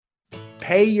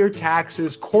pay your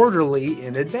taxes quarterly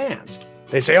in advance.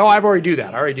 They say, oh, I already do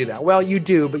that. Well, you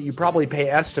do, but you probably pay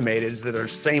estimated that are the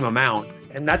same amount.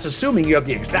 And that's assuming you have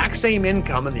the exact same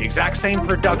income and the exact same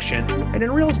production. And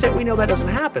in real estate, we know that doesn't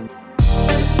happen.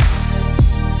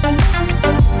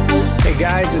 Hey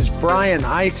guys, it's Brian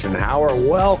Eisenhower.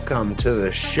 Welcome to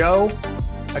the show.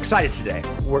 Excited today.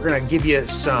 We're going to give you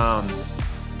some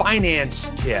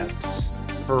finance tips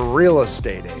for real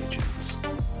estate agents.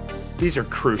 These are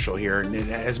crucial here. And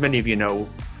as many of you know,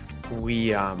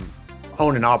 we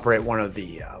own and operate one of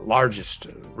the largest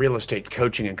real estate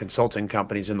coaching and consulting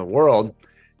companies in the world.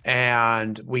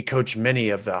 And we coach many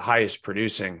of the highest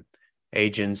producing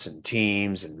agents and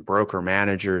teams and broker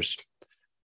managers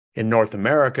in North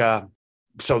America,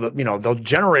 so that, they'll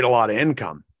generate a lot of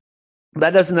income.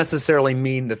 That doesn't necessarily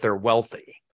mean that they're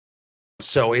wealthy.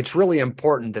 So it's really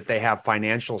important that they have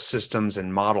financial systems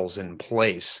and models in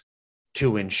place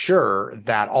to ensure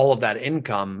that all of that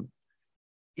income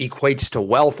equates to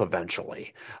wealth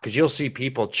eventually. Because you'll see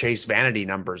people chase vanity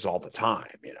numbers all the time,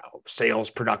 sales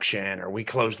production, or we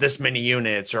closed this many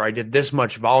units, or I did this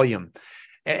much volume.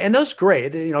 And that's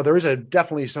great. There is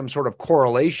definitely some sort of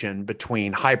correlation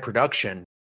between high production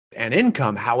and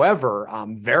income. However,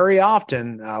 very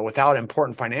often without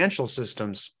important financial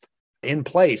systems in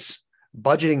place,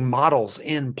 budgeting models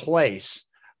in place,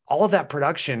 all of that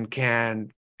production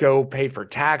can go pay for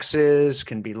taxes,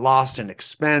 can be lost in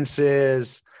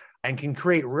expenses, and can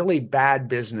create really bad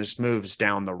business moves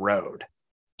down the road.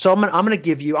 So I'm going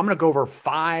to go over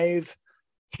 5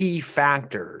 key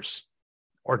factors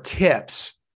or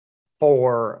tips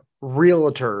for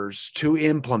realtors to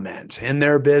implement in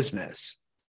their business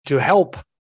to help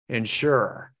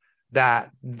ensure that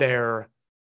their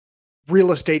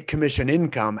real estate commission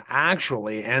income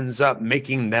actually ends up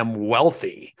making them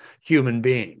wealthy human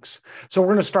beings. So we're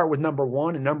going to start with number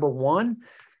 1. And number 1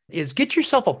 is get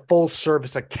yourself a full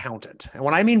service accountant. And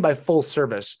what I mean by full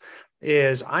service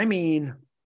is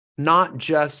not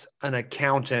just an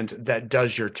accountant that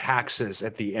does your taxes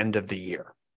at the end of the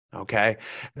year. Okay.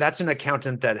 That's an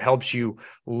accountant that helps you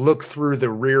look through the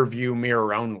rear view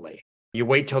mirror only. You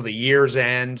wait till the year's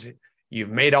end,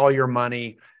 you've made all your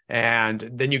money, and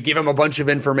then you give him a bunch of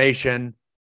information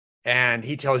and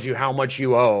he tells you how much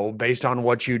you owe based on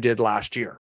what you did last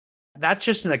year. That's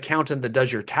just an accountant that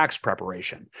does your tax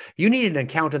preparation. You need an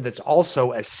accountant that's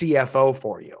also a CFO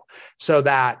for you, so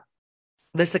that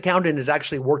this accountant is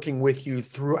actually working with you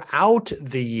throughout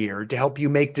the year to help you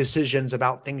make decisions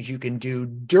about things you can do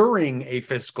during a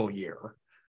fiscal year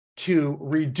to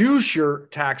reduce your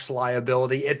tax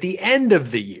liability at the end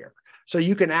of the year. So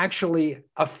you can actually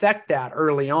affect that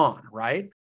early on, right?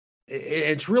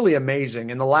 It's really amazing.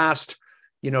 In the last,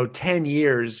 10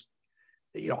 years,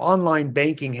 online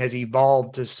banking has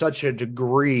evolved to such a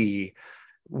degree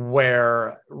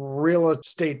where real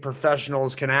estate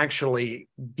professionals can actually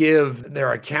give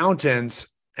their accountants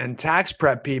and tax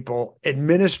prep people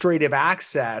administrative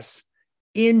access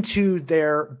into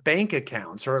their bank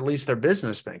accounts, or at least their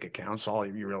business bank accounts, all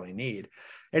you really need.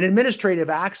 And administrative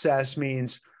access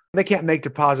means they can't make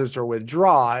deposits or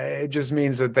withdraw. It just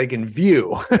means that they can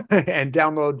view and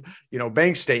download,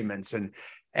 bank statements.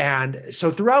 And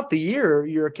so throughout the year,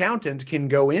 your accountant can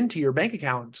go into your bank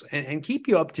accounts and keep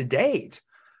you up to date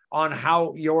on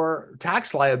how your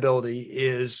tax liability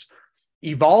is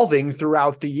evolving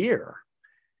throughout the year.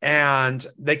 And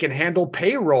they can handle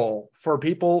payroll for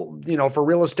people, for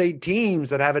real estate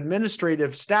teams that have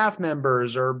administrative staff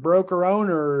members or broker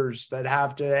owners that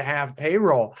have to have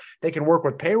payroll. They can work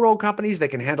with payroll companies. They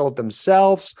can handle it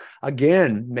themselves.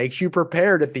 Again, makes you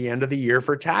prepared at the end of the year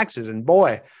for taxes. And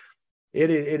boy, it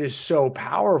is so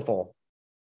powerful.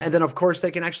 And then, of course,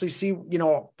 they can actually see,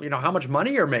 how much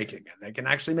money you're making, and they can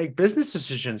actually make business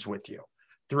decisions with you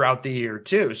throughout the year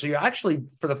too. So you actually,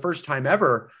 for the first time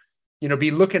ever,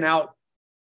 be looking out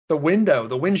the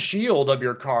windshield of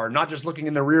your car, not just looking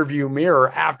in the rear view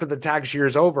mirror after the tax year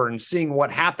is over and seeing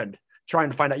what happened, trying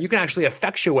to find out. You can actually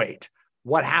effectuate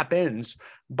what happens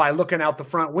by looking out the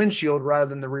front windshield rather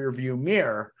than the rear view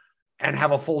mirror, and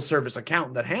have a full service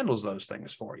accountant that handles those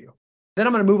things for you. Then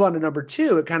I'm going to move on to number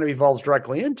 2. It kind of evolves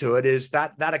directly into it, is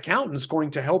that accountant is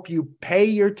going to help you pay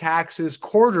your taxes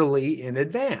quarterly in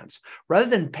advance. Rather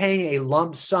than paying a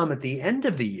lump sum at the end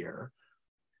of the year,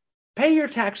 pay your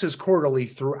taxes quarterly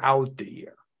throughout the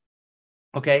year.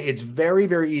 Okay, it's very,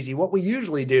 very easy. What we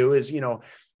usually do is,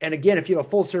 and again, if you have a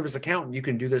full service accountant, you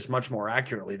can do this much more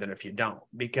accurately than if you don't,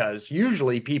 because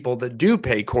usually people that do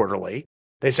pay quarterly,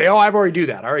 they say, oh, I already do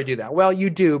that. Well,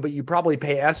 you do, but you probably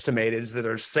pay estimated that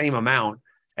are the same amount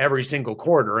every single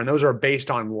quarter. And those are based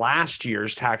on last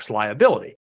year's tax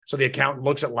liability. So the accountant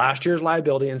looks at last year's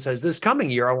liability and says, this coming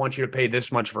year, I want you to pay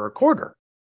this much for a quarter.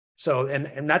 So,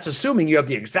 and that's assuming you have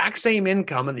the exact same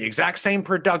income and the exact same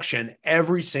production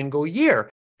every single year.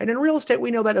 And in real estate,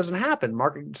 we know that doesn't happen.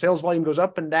 Market sales volume goes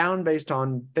up and down based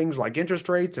on things like interest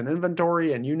rates and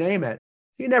inventory and you name it.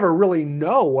 You never really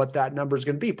know what that number is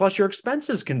going to be. Plus, your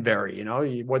expenses can vary,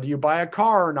 whether you buy a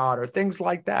car or not, or things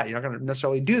like that. You're not going to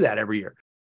necessarily do that every year.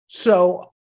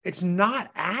 So it's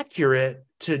not accurate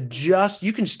to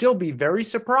you can still be very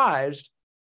surprised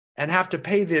and have to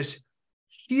pay this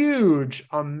huge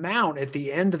amount at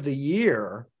the end of the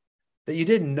year that you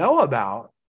didn't know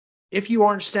about if you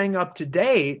aren't staying up to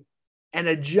date and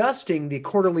adjusting the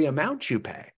quarterly amount you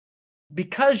pay.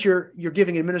 Because you're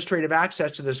giving administrative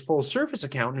access to this full service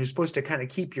accountant who's supposed to kind of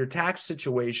keep your tax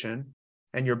situation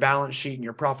and your balance sheet and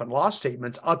your profit and loss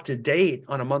statements up to date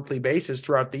on a monthly basis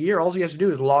throughout the year, all he has to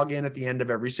do is log in at the end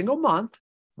of every single month.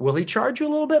 Will he charge you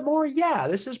a little bit more? Yeah,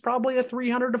 this is probably a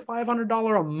 $300 to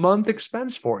 $500 a month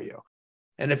expense for you.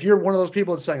 And if you're one of those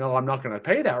people that's saying, oh, I'm not going to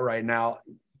pay that right now,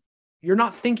 you're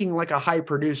not thinking like a high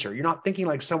producer. You're not thinking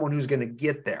like someone who's going to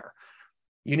get there.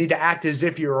 You need to act as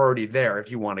if you're already there if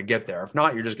you want to get there. If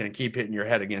not, you're just going to keep hitting your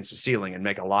head against the ceiling and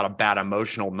make a lot of bad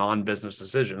emotional non-business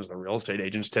decisions that real estate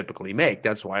agents typically make.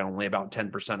 That's why only about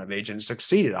 10% of agents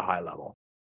succeed at a high level.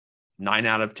 9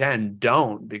 out of 10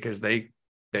 don't because they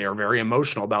are very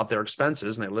emotional about their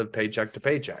expenses and they live paycheck to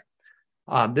paycheck.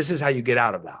 This is how you get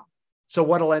out of that. So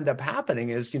what'll end up happening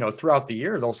is, throughout the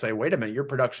year, they'll say, wait a minute, your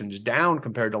production's down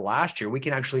compared to last year. We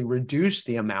can actually reduce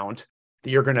the amount that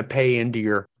you're going to pay into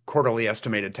your quarterly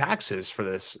estimated taxes for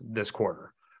this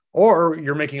quarter. Or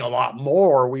you're making a lot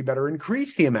more, we better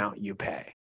increase the amount you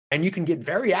pay. And you can get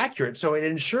very accurate. So it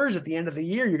ensures at the end of the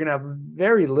year, you're going to have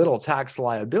very little tax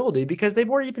liability because they've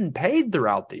already been paid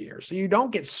throughout the year. So you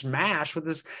don't get smashed with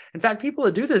this. In fact, people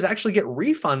that do this actually get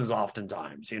refunds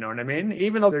oftentimes, you know what I mean?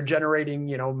 Even though they're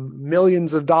generating,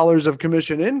 millions of dollars of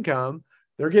commission income,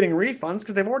 they're getting refunds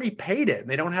because they've already paid it.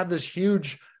 They don't have this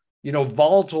huge,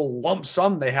 volatile lump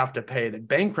sum they have to pay that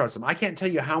bankrupts them. I can't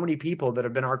tell you how many people that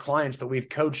have been our clients that we've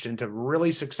coached into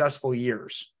really successful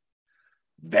years.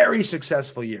 Very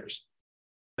successful years.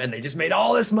 And they just made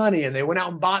all this money and they went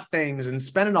out and bought things and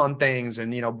spent it on things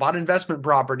and, bought investment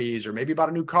properties or maybe bought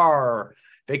a new car or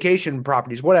vacation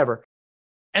properties, whatever.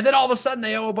 And then all of a sudden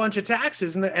they owe a bunch of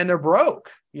taxes and they're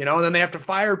broke, and then they have to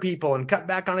fire people and cut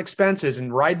back on expenses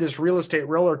and ride this real estate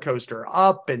roller coaster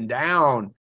up and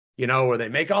down, where they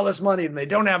make all this money and they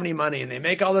don't have any money and they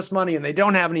make all this money and they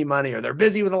don't have any money, or they're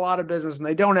busy with a lot of business and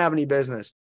they don't have any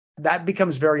business. That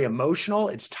becomes very emotional.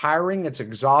 It's tiring. It's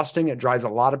exhausting. It drives a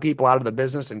lot of people out of the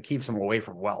business and keeps them away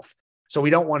from wealth. So we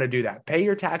don't want to do that. Pay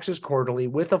your taxes quarterly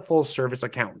with a full service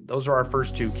accountant. Those are our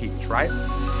first two keys, right?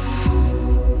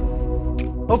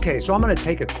 Okay, so I'm going to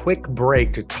take a quick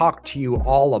break to talk to you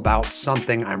all about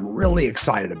something I'm really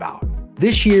excited about.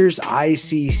 This year's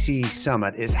ICC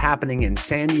Summit is happening in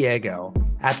San Diego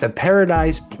at the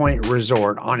Paradise Point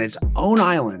Resort on its own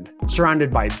island,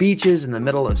 surrounded by beaches in the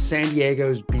middle of San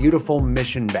Diego's beautiful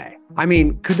Mission Bay. I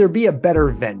mean, could there be a better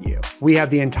venue? We have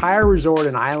the entire resort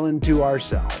and island to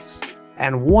ourselves.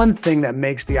 And one thing that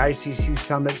makes the ICC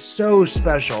Summit so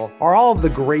special are all of the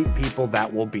great people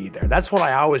that will be there. That's what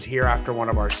I always hear after one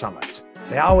of our summits.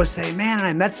 They always say, man,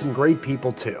 I met some great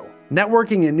people too.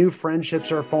 Networking and new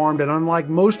friendships are formed, and unlike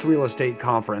most real estate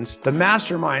conference, the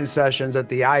mastermind sessions at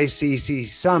the ICC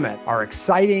Summit are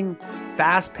exciting,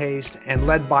 fast-paced, and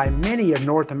led by many of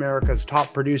North America's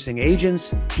top producing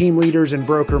agents, team leaders, and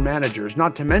broker managers,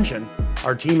 not to mention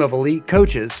our team of elite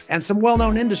coaches and some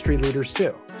well-known industry leaders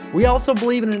too. We also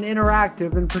believe in an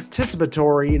interactive and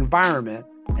participatory environment,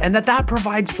 and that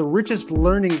provides the richest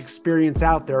learning experience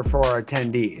out there for our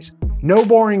attendees. No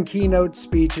boring keynote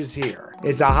speeches here.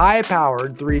 It's a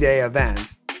high-powered 3-day event,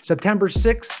 September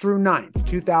 6th through 9th,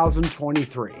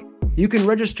 2023. You can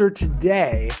register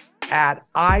today at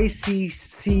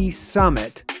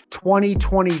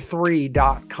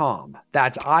iccsummit2023.com.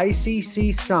 That's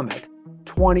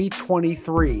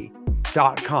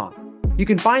iccsummit2023.com. You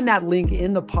can find that link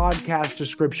in the podcast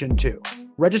description too.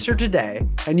 Register today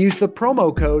and use the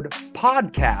promo code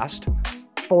PODCAST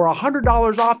for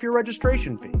 $100 off your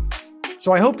registration fee.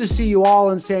 So I hope to see you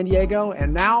all in San Diego.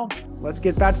 And now let's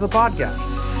get back to the podcast.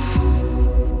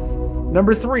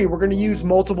 Number 3, we're going to use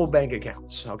multiple bank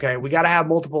accounts. Okay. We got to have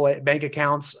multiple bank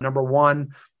accounts. Number 1,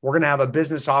 we're going to have a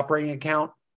business operating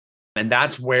account. And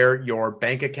that's where your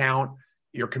bank account,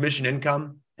 your commission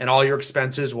income, and all your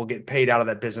expenses will get paid out of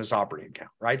that business operating account,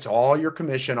 right? So all your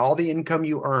commission, all the income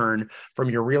you earn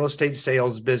from your real estate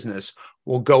sales business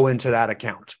will go into that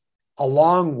account.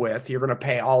 Along with, you're going to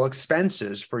pay all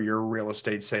expenses for your real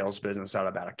estate sales business out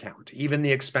of that account, even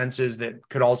the expenses that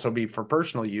could also be for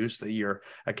personal use that your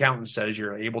accountant says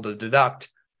you're able to deduct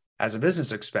as a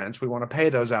business expense. We want to pay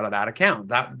those out of that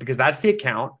account, because that's the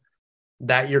account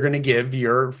that you're going to give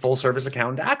your full service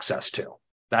accountant access to.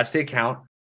 That's the account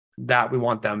that we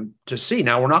want them to see.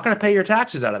 Now, we're not going to pay your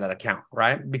taxes out of that account,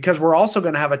 right? Because we're also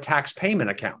going to have a tax payment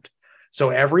account. So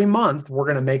every month, we're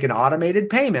going to make an automated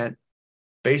payment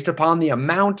based upon the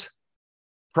amount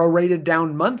prorated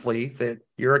down monthly that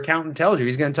your accountant tells you.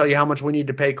 He's going to tell you how much we need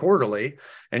to pay quarterly,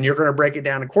 and you're going to break it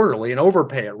down to quarterly and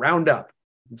overpay it, round up.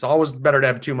 It's always better to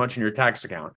have too much in your tax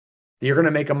account. You're going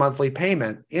to make a monthly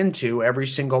payment into every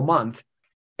single month,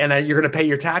 and then you're going to pay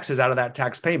your taxes out of that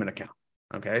tax payment account.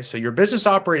 Okay, so your business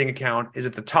operating account is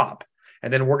at the top.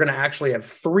 And then we're going to actually have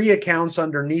 3 accounts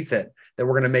underneath it that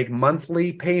we're going to make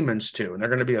monthly payments to. And they're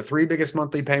going to be the 3 biggest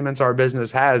monthly payments our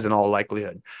business has in all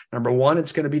likelihood. Number one,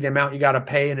 it's going to be the amount you got to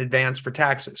pay in advance for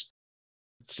taxes.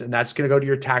 And that's going to go to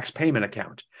your tax payment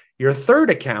account. Your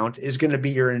third account is going to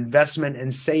be your investment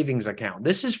and savings account.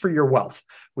 This is for your wealth.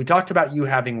 We talked about you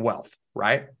having wealth,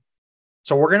 right?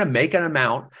 So we're going to make an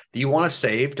amount that you want to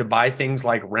save to buy things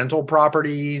like rental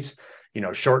properties,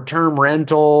 short-term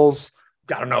rentals.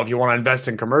 I don't know if you want to invest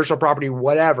in commercial property,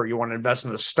 whatever. You want to invest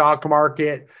in the stock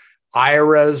market,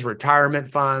 IRAs, retirement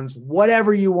funds,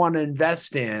 whatever you want to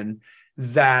invest in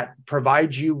that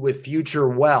provides you with future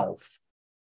wealth.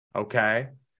 Okay.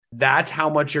 That's how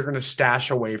much you're going to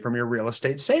stash away from your real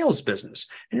estate sales business.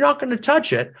 And you're not going to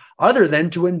touch it other than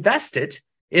to invest it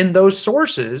in those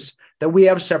sources that we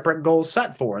have separate goals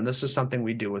set for. And this is something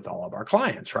we do with all of our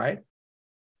clients, right?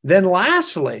 Then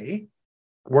lastly,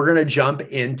 we're going to jump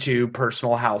into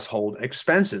personal household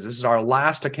expenses. This is our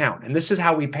last account. And this is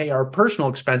how we pay our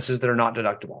personal expenses that are not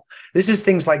deductible. This is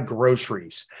things like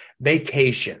groceries,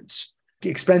 vacations,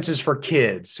 expenses for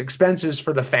kids, expenses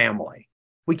for the family.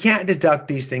 We can't deduct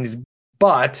these things,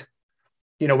 but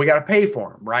we got to pay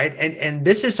for them, right? And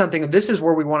this is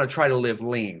where we want to try to live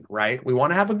lean, right? We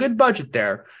want to have a good budget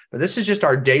there, but this is just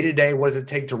our day-to-day. What does it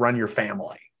take to run your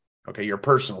family? Okay, your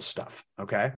personal stuff,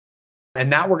 okay?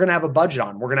 And that we're going to have a budget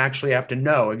on. We're going to actually have to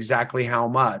know exactly how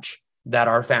much that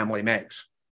our family makes.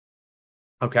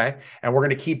 Okay. And we're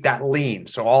going to keep that lean.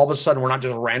 So all of a sudden, we're not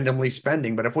just randomly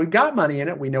spending, but if we've got money in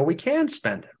it, we know we can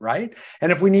spend it. Right.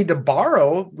 And if we need to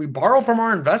borrow, we borrow from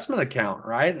our investment account.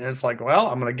 Right. And it's like, well,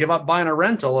 I'm going to give up buying a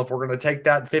rental if we're going to take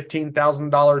that $15,000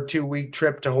 2-week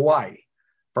trip to Hawaii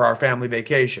for our family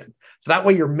vacation. So that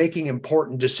way you're making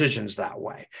important decisions that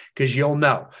way because you'll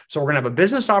know. So we're going to have a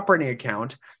business operating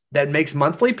account that makes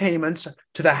monthly payments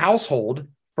to the household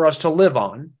for us to live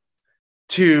on,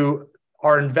 to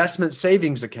our investment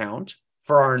savings account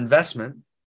for our investment,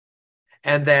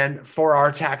 and then for our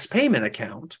tax payment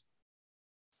account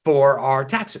for our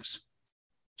taxes.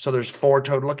 So there's 4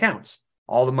 total accounts.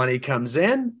 All the money comes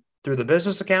in through the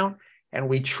business account, and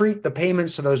we treat the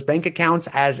payments to those bank accounts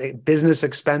as business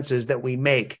expenses that we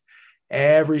make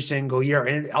every single year.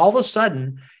 And all of a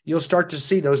sudden, you'll start to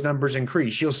see those numbers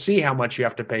increase. You'll see how much you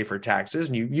have to pay for taxes,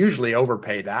 and you usually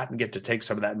overpay that and get to take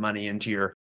some of that money into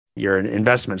your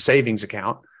investment savings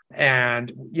account. And,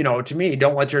 to me,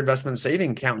 don't let your investment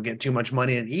saving account get too much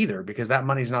money in either, because that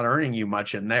money's not earning you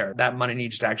much in there. That money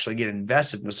needs to actually get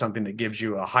invested into something that gives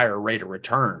you a higher rate of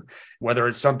return, whether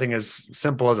it's something as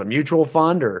simple as a mutual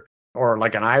fund or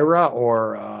like an IRA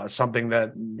or something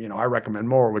that, I recommend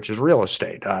more, which is real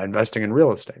estate, investing in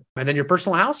real estate. And then your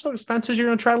personal household expenses, you're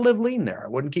going to try to live lean there. I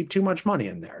wouldn't keep too much money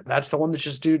in there. That's the one that's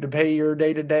just due to pay your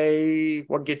day-to-day,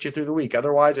 what gets you through the week.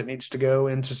 Otherwise, it needs to go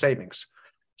into savings.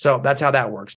 So that's how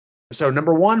that works. So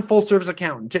number 1, full service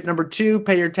accountant. Tip number 2,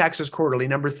 pay your taxes quarterly.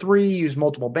 Number 3, use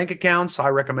multiple bank accounts. I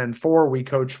recommend 4. We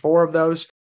coach 4 of those.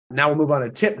 Now we'll move on to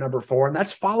tip number 4, and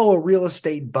that's follow a real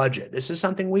estate budget. This is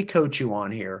something we coach you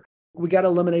on here. We got to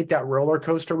eliminate that roller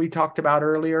coaster we talked about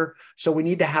earlier. So we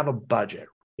need to have a budget.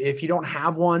 If you don't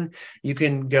have one, you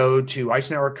can go to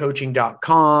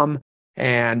eisenhowercoaching.com,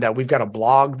 and we've got a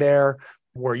blog there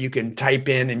where you can type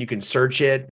in and you can search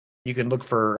it. You can look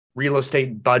for real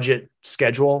estate budget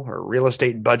schedule or real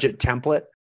estate budget template.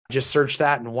 Just search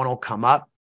that and one will come up.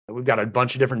 We've got a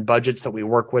bunch of different budgets that we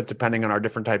work with depending on our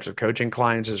different types of coaching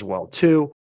clients as well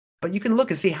too. But you can look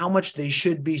and see how much they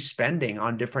should be spending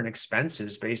on different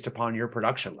expenses based upon your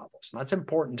production levels. And that's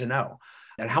important to know.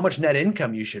 And how much net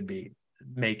income you should be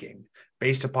making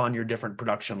based upon your different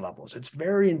production levels. It's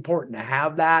very important to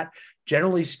have that.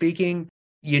 Generally speaking,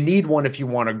 you need one if you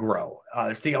want to grow.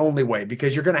 It's the only way,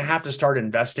 because you're going to have to start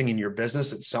investing in your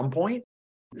business at some point.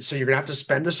 So you're going to have to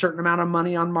spend a certain amount of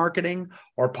money on marketing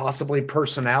or possibly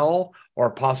personnel or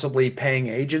possibly paying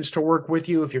agents to work with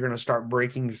you if you're going to start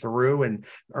breaking through and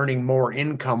earning more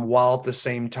income while at the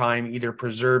same time either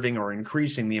preserving or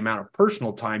increasing the amount of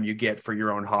personal time you get for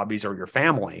your own hobbies or your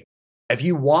family. If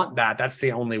you want that, that's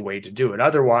the only way to do it.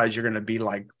 Otherwise, you're going to be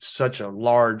like such a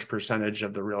large percentage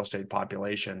of the real estate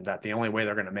population that the only way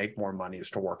they're going to make more money is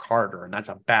to work harder. And that's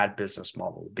a bad business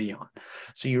model to be on.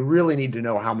 So you really need to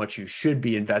know how much you should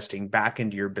be investing back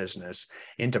into your business,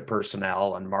 into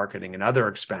personnel and marketing and other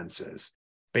expenses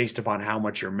based upon how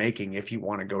much you're making if you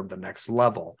want to go to the next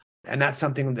level. And that's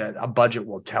something that a budget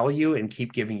will tell you and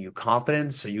keep giving you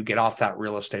confidence. So you get off that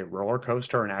real estate roller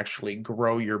coaster and actually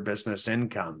grow your business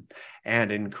income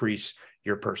and increase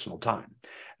your personal time.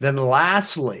 Then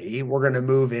lastly, we're going to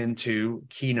move into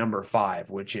key number 5,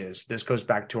 which is this goes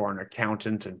back to our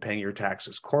accountant and paying your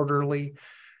taxes quarterly.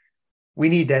 We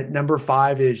need that. Number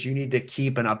 5 is you need to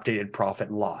keep an updated profit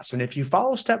and loss. And if you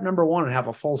follow step number 1 and have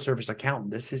a full service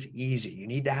accountant, this is easy. You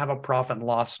need to have a profit and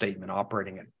loss statement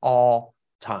operating at all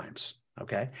times.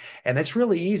 Okay. And that's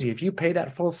really easy. If you pay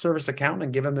that full service accountant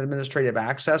and give them administrative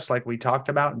access, like we talked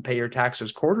about, and pay your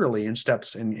taxes quarterly in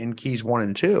steps in keys 1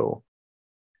 and 2,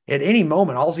 at any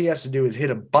moment, all he has to do is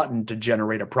hit a button to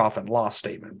generate a profit and loss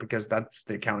statement, because that's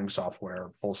the accounting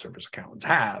software full service accountants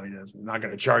have. He's not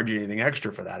going to charge you anything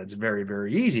extra for that. It's very,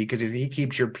 very easy because he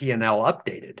keeps your P&L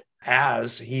updated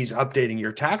as he's updating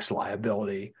your tax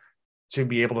liability to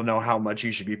be able to know how much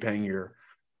you should be paying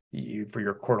for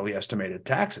your quarterly estimated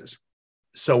taxes.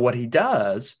 So what he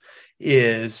does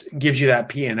is gives you that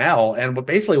P&L, and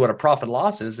what a profit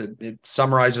loss is, it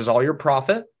summarizes all your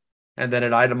profit, and then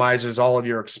it itemizes all of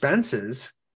your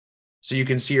expenses so you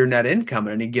can see your net income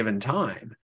at any given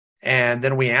time. And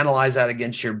then we analyze that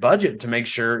against your budget to make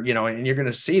sure, and you're going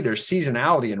to see there's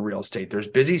seasonality in real estate. There's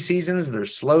busy seasons,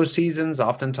 there's slow seasons.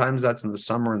 Oftentimes that's in the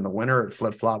summer and the winter. It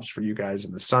flip-flops for you guys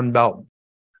in the Sun Belt.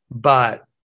 But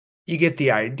you get the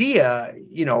idea.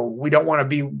 We don't want to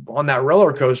be on that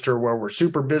roller coaster where we're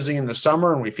super busy in the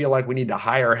summer and we feel like we need to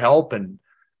hire help and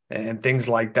things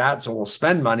like that. So we'll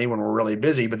spend money when we're really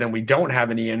busy, but then we don't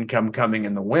have any income coming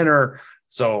in the winter.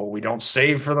 So we don't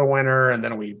save for the winter, and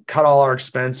then we cut all our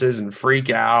expenses and freak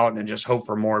out and just hope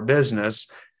for more business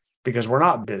because we're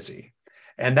not busy.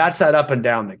 And that's that up and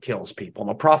down that kills people. And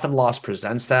the profit and loss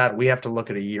presents that. We have to look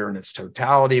at a year in its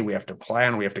totality. We have to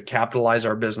plan. We have to capitalize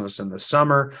our business in the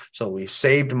summer. So we've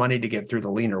saved money to get through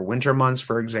the leaner winter months,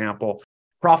 for example.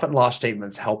 Profit and loss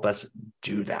statements help us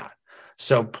do that.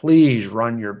 So please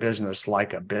run your business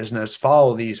like a business.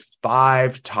 Follow these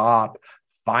 5 top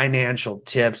financial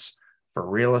tips for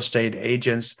real estate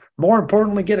agents. More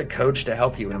importantly, get a coach to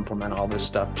help you implement all this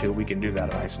stuff too. We can do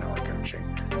that at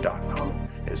EisenhowerCoaching.com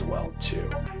as well too.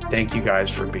 Thank you guys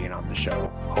for being on the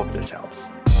show. Hope this helps.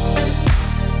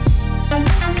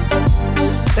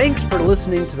 Thanks for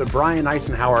listening to the Brian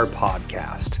Eisenhower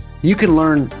podcast. You can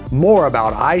learn more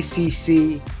about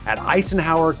ICC at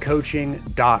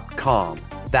EisenhowerCoaching.com.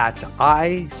 That's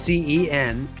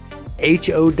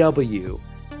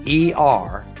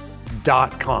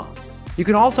ICENHOWER.com. You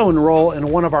can also enroll in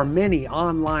one of our many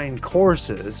online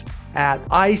courses at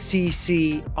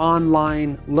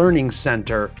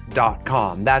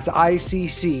ICCOnlineLearningCenter.com. That's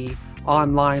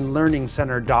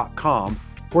ICCOnlineLearningCenter.com,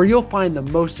 where you'll find the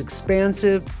most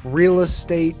expansive real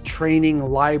estate training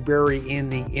library in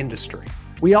the industry.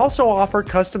 We also offer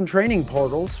custom training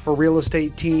portals for real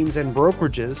estate teams and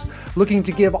brokerages looking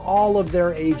to give all of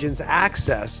their agents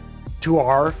access to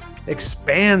our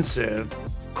expansive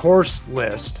course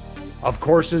list of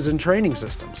courses and training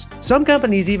systems. Some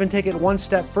companies even take it one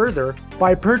step further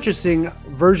by purchasing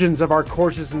versions of our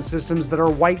courses and systems that are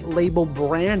white label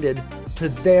branded to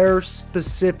their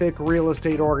specific real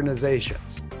estate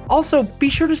organizations. Also, be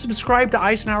sure to subscribe to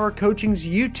Eisenhower Coaching's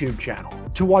YouTube channel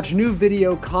to watch new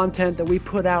video content that we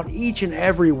put out each and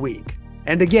every week.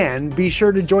 And again, be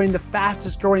sure to join the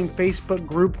fastest growing Facebook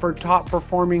group for top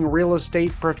performing real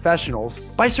estate professionals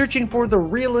by searching for the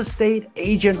Real Estate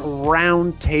Agent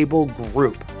Roundtable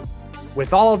Group.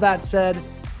 With all of that said,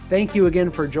 thank you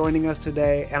again for joining us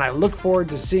today, and I look forward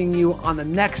to seeing you on the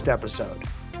next episode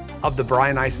of the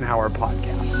Brian Eisenhower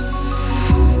Podcast.